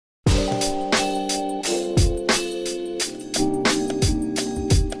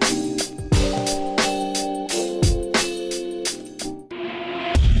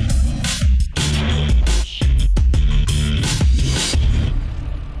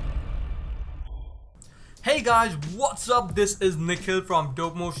Hey guys, what's up? This is Nikhil from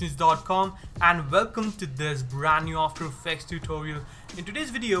dopemotions.com and welcome to this brand new After Effects tutorial. In today's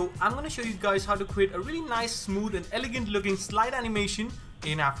video, I'm going to show you guys how to create a really nice, smooth and elegant looking slide animation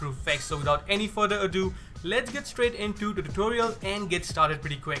in After Effects. So without any further ado, let's get straight into the tutorial and get started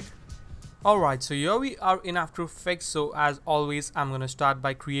pretty quick. Alright, so here we are in After Effects. So as always, I'm going to start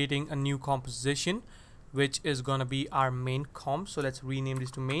by creating a new composition, which is going to be our main comp. So let's rename this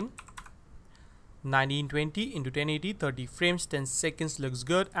to main. 1920 into 1080, 30 frames, 10 seconds, looks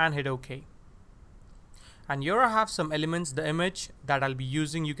good, and hit OK. And here I have some elements, the image that I'll be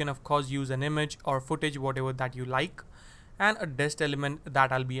using. You can of course use an image or footage, whatever that you like, and a dest element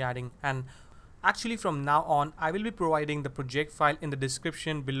that I'll be adding. And actually from now on, I will be providing the project file in the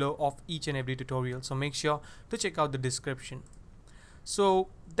description below of each and every tutorial. So make sure to check out the description. So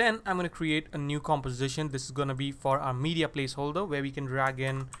then I'm going to create a new composition. This is going to be for our media placeholder where we can drag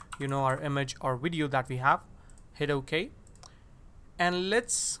in, our image or video that we have. Hit OK. And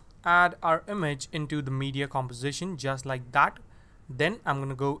let's add our image into the media composition just like that. Then I'm going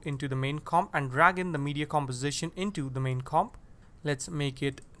to go into the main comp and drag in the media composition into the main comp. Let's make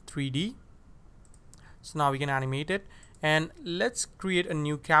it 3D. So now we can animate it. And let's create a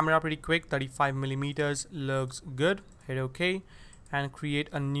new camera pretty quick. 35 millimeters looks good. Hit OK. And create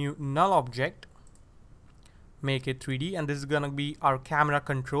a new null object, make it 3D, and this is gonna be our camera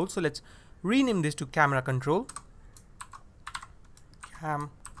control. So let's rename this to camera control. Cam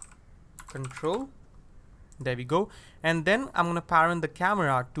control, there we go. And then I'm gonna parent the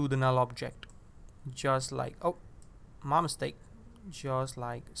camera to the null object, just like, oh, my mistake, just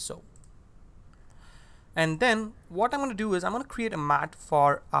like so. And then what I'm going to do is I'm going to create a mat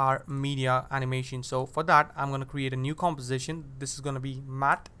for our media animation. So for that, I'm going to create a new composition. This is going to be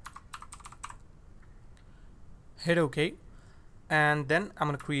mat. Hit OK. And then I'm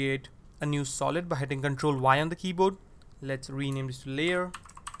going to create a new solid by hitting Ctrl Y on the keyboard. Let's rename this to layer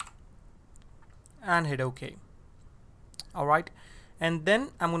and hit OK. Alright. And then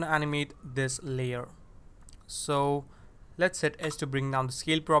I'm going to animate this layer. So let's hit S to bring down the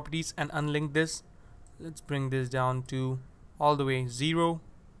scale properties and unlink this. Let's bring this down to all the way 0.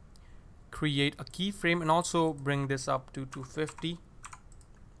 Create a keyframe and also bring this up to 250.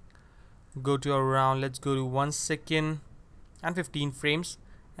 Go to around, let's go to 1 second and 15 frames.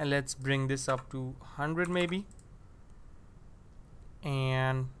 And let's bring this up to 100 maybe.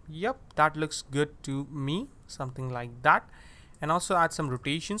 And yep, that looks good to me. Something like that. And also add some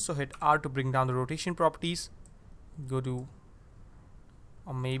rotation. So hit R to bring down the rotation properties. Go to,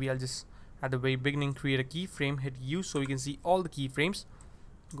 or maybe I'll just at the very beginning create a keyframe, hit U so we can see all the keyframes.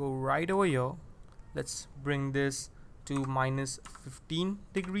 Go right over here. Let's bring this to minus 15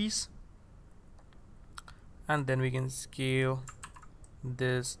 degrees. And then we can scale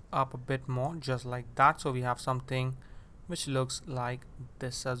this up a bit more, just like that. So we have something which looks like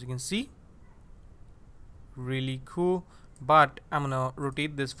this, as you can see. Really cool. But I'm gonna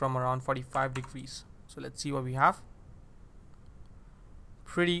rotate this from around 45 degrees. So let's see what we have.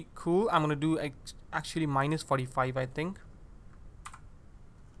 Pretty cool. I'm gonna do actually minus 45, I think.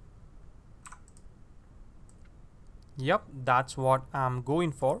 Yep, that's what I'm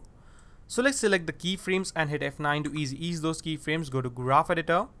going for. So let's select the keyframes and hit F9 to ease those keyframes. Go to graph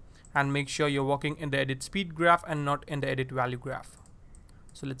editor and make sure you're working in the edit speed graph and not in the edit value graph.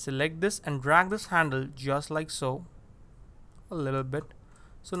 So let's select this and drag this handle just like so, a little bit.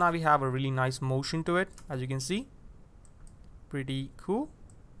 So now we have a really nice motion to it, as you can see. Pretty cool.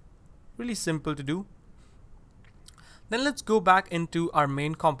 Really simple to do. Then let's go back into our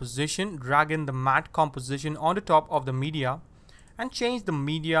main composition, drag in the matte composition on the top of the media and change the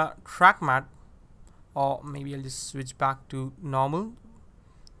media track matte, or maybe I'll just switch back to normal,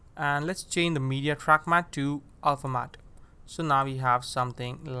 and let's change the media track matte to alpha matte. So now we have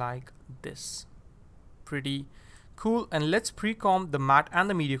something like this. Pretty cool. And let's pre-comp the matte and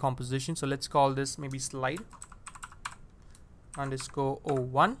the media composition. So let's call this maybe slide underscore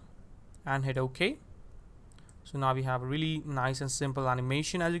 01 and hit OK. So now we have a really nice and simple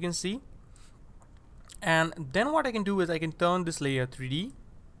animation, as you can see. And then what I can do is I can turn this layer 3D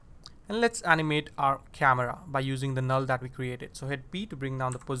and let's animate our camera by using the null that we created. So hit P to bring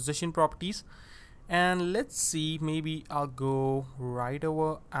down the position properties, and let's see, maybe I'll go right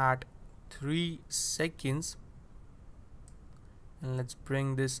over at 3 seconds and let's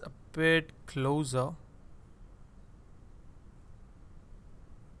bring this a bit closer.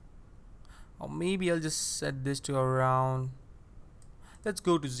 Or maybe I'll just set this to around, let's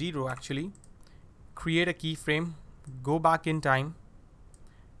go to 0 actually. Create a keyframe, go back in time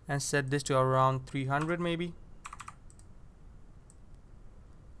and set this to around 300 maybe.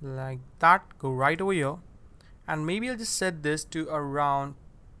 like that. Go right over here And maybe I'll just set this to around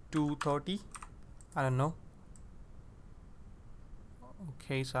 230. I don't know.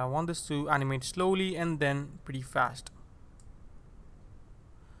 Okay, so I want this to animate slowly and then pretty fast.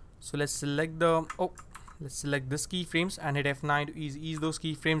 So let's select let's select this keyframes and hit F9 to ease those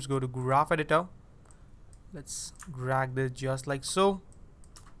keyframes. Go to graph editor. Let's drag this just like so.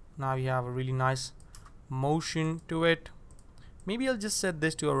 Now we have a really nice motion to it. Maybe I'll just set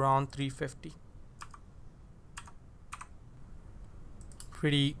this to around 350.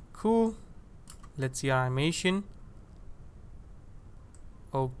 Pretty cool. Let's see our animation.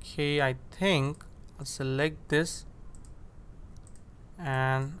 Okay, I think I'll select this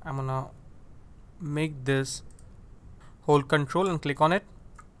and I'm gonna make this, hold control and click on it,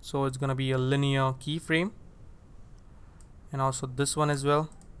 so it's gonna be a linear keyframe, and also this one as well.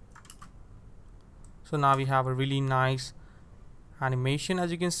 So now we have a really nice animation,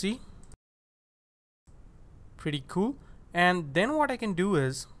 as you can see. Pretty cool. And then what I can do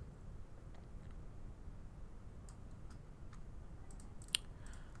is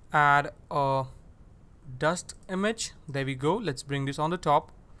add a dust image. There we go. Let's bring this on the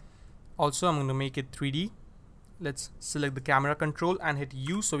top. Also, I'm going to make it 3D. Let's select the camera control and hit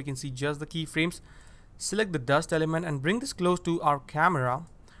U so we can see just the keyframes. Select the dust element and bring this close to our camera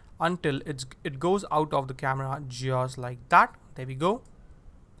until it goes out of the camera, just like that. There we go.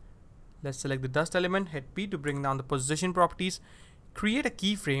 Let's select the dust element, hit P to bring down the position properties, create a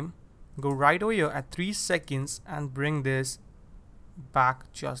keyframe, go right over here at 3 seconds and bring this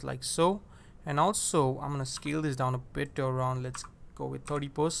back just like so. And also I'm gonna scale this down a bit to around, let's go with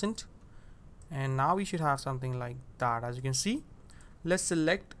 30%. And now we should have something like that, as you can see. Let's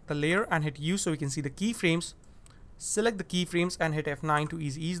select the layer and hit U so we can see the keyframes. Select the keyframes and hit F9 to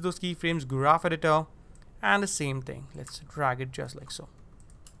ease those keyframes, graph editor, and the same thing. Let's drag it just like so.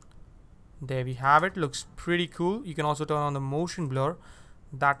 There we have it. Looks pretty cool. You can also turn on the motion blur.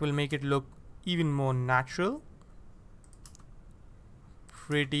 That will make it look even more natural.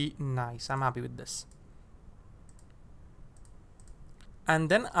 Pretty nice. I'm happy with this. And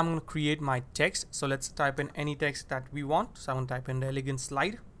then I'm going to create my text. So let's type in any text that we want. So I'm going to type in the elegant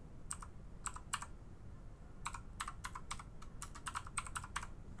slide.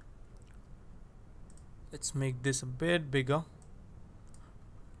 Let's make this a bit bigger.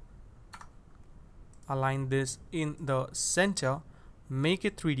 Align this in the center. Make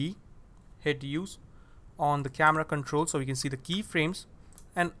it 3D. Hit use on the camera control so we can see the keyframes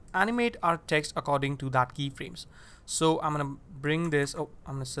and animate our text according to that keyframes. So I'm gonna bring this, I'm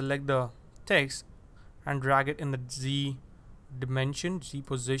gonna select the text and drag it in the Z dimension, Z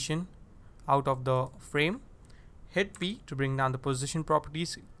position out of the frame. Hit P to bring down the position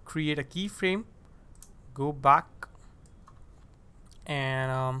properties, create a keyframe, go back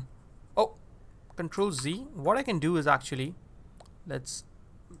and Control Z. What I can do is actually, let's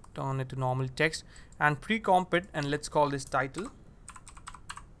turn it to normal text and pre-comp it, and let's call this title.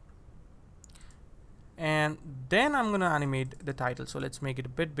 And then I'm gonna animate the title. So let's make it a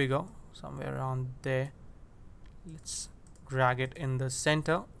bit bigger, somewhere around there. Let's drag it in the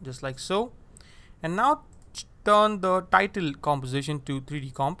center, just like so. And now turn the title composition to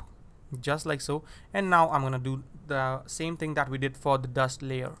 3D comp, just like so. And now I'm gonna do the same thing that we did for the dust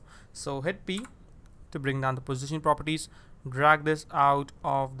layer. So hit P to bring down the position properties, drag this out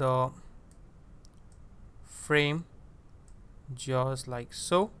of the frame, just like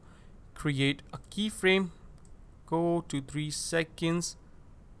so. Create a keyframe, go to 3 seconds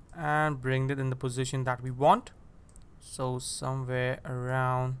and bring it in the position that we want. So somewhere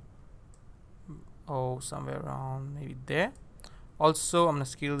around, maybe there. Also, I'm gonna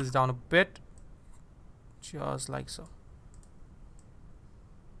scale this down a bit, just like so.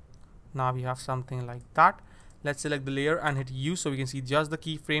 Now we have something like that. Let's select the layer and hit U so we can see just the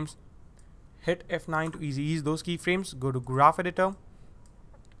keyframes. Hit F9 to ease those keyframes. Go to graph editor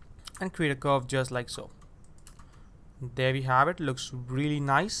and create a curve just like so. There we have it. Looks really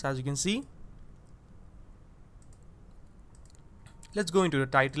nice, as you can see. Let's go into the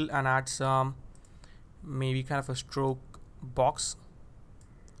title and add some, maybe kind of a stroke box,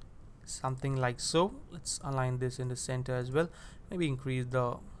 something like so. Let's align this in the center as well. Maybe increase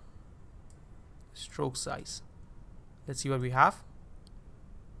the stroke size. Let's see what we have.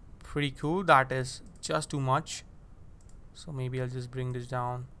 Pretty cool. That is just too much, so maybe I'll just bring this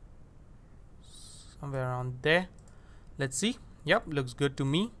down somewhere around there. Let's see. Yep, looks good to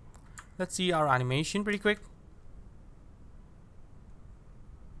me. Let's see our animation pretty quick.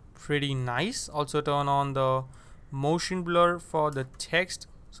 Pretty nice. Also turn on the motion blur for the text,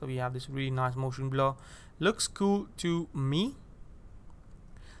 so we have this really nice motion blur. Looks cool to me.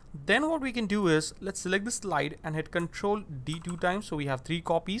 Then what we can do is, let's select the slide and hit Ctrl D 2 times, so we have 3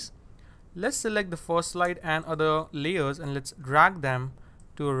 copies. Let's select the first slide and other layers and let's drag them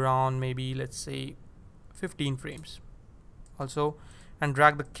to around maybe, let's say, 15 frames also, and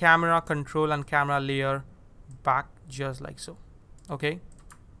drag the camera control and camera layer back just like so. Okay,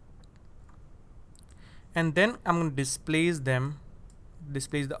 and then I'm going to displace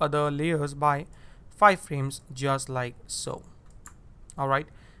the other layers by 5 frames just like so. Alright,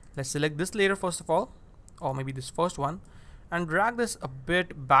 let's select this layer first of all, or maybe this first one, and drag this a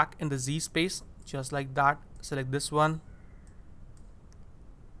bit back in the Z space just like that. Select this one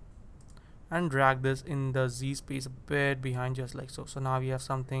and drag this in the Z space a bit behind just like so. So now we have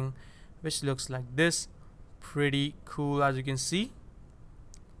something which looks like this. Pretty cool, as you can see.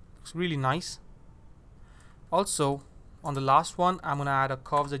 Looks really nice. Also, on the last one, I'm gonna add a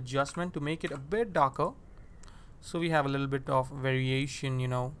curves adjustment to make it a bit darker, so we have a little bit of variation, you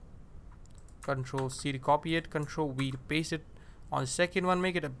know. Control C to copy it, Control V to paste it. On the second one,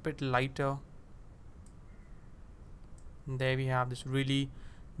 make it a bit lighter. And there we have this really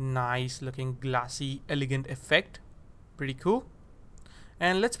nice looking glassy elegant effect. Pretty cool.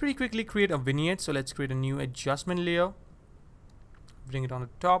 And let's pretty quickly create a vignette. So let's create a new adjustment layer, bring it on the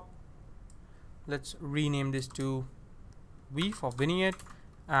top. Let's rename this to V for vignette.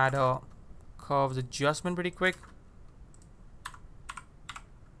 Add a curves adjustment pretty quick,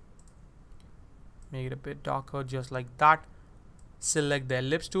 make it a bit darker just like that. Select the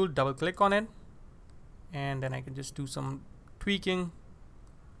ellipse tool, double click on it, and then I can just do some tweaking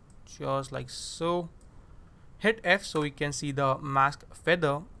just like so. Hit F so we can see the mask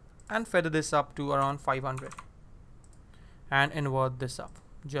feather, and feather this up to around 500 and invert this up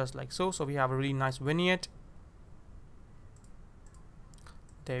just like so. So we have a really nice vignette.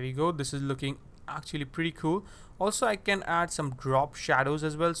 There we go. This is looking actually pretty cool. Also, I can add some drop shadows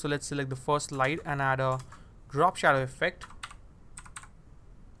as well. So let's select the first slide and add a drop shadow effect.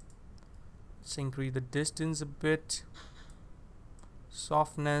 Let's increase the distance a bit,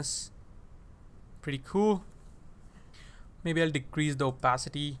 softness. Pretty cool. Maybe I'll decrease the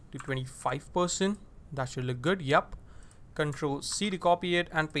opacity to 25%. That should look good. Yep. Control C to copy it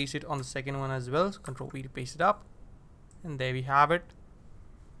and paste it on the second one as well. So Control V to paste it up. And there we have it.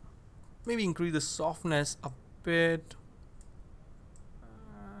 Maybe increase the softness a bit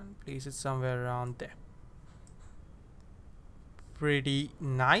and place it somewhere around there. Pretty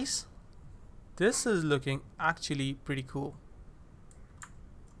nice. This is looking actually pretty cool.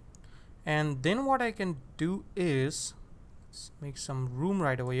 And then what I can do is, let's make some room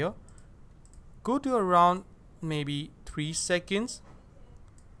right over here. Go to around maybe 3 seconds.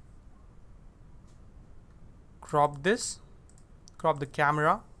 Crop this. Crop the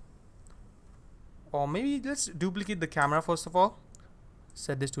camera. Or maybe let's duplicate the camera first of all.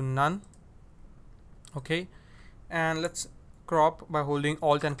 Set this to none. Okay. And let's crop by holding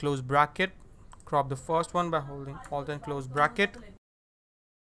Alt and close bracket. Crop the first one by holding Alt and close bracket.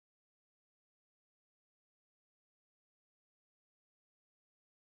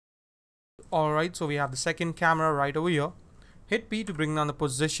 Alright, so we have the second camera right over here. Hit P to bring down the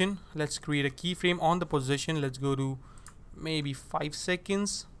position. Let's create a keyframe on the position. Let's go to maybe 5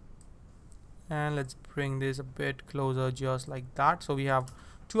 seconds. And let's bring this a bit closer just like that. So we have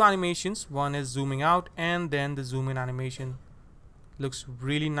 2 animations. One is zooming out and then the zoom in animation. Looks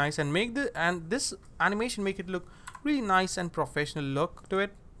really nice, and this animation make it look really nice and professional look to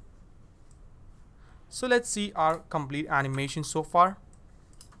it. So let's see our complete animation so far.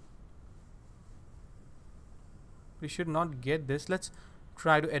 We should not get this. Let's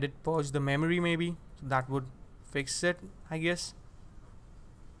try to edit purge the memory maybe. So that would fix it, I guess.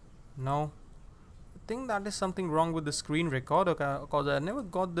 No. I think that is something wrong with the screen recorder, because I never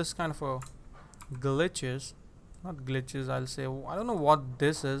got this kind of a glitches. Not glitches, I'll say. I don't know what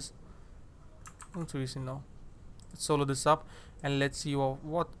this is. Don't really know. Let's solo this up and let's see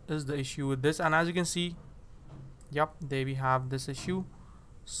what is the issue with this. And as you can see, yep, there we have this issue.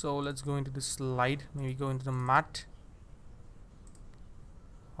 So let's go into the slide, maybe go into the matte.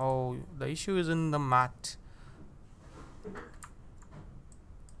 Oh, the issue is in the matte.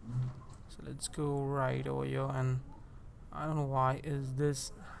 So let's go right over here, and I don't know why is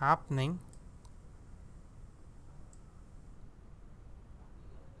this happening.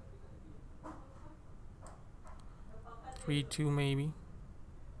 3, 2 maybe.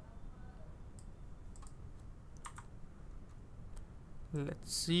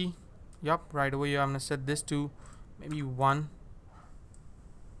 Let's see. Yup, right over here I'm gonna set this to maybe 1.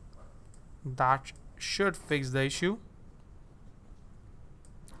 That should fix the issue.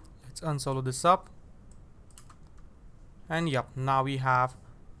 Let's unsolo this up. And yup, now we have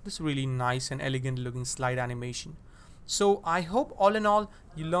this really nice and elegant looking slide animation. So I hope all in all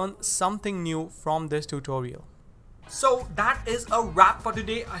you learned something new from this tutorial. So that is a wrap for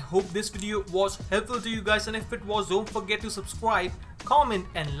today. I hope this video was helpful to you guys, and if it was, don't forget to subscribe, comment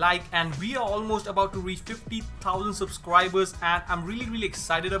and like, and we are almost about to reach 50,000 subscribers and I'm really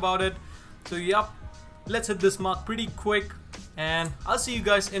excited about it. So yep, let's hit this mark pretty quick, and I'll see you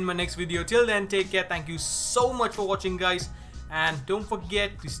guys in my next video. Till then, take care. Thank you so much for watching, guys, and don't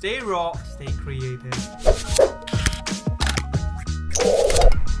forget to stay raw, stay creative.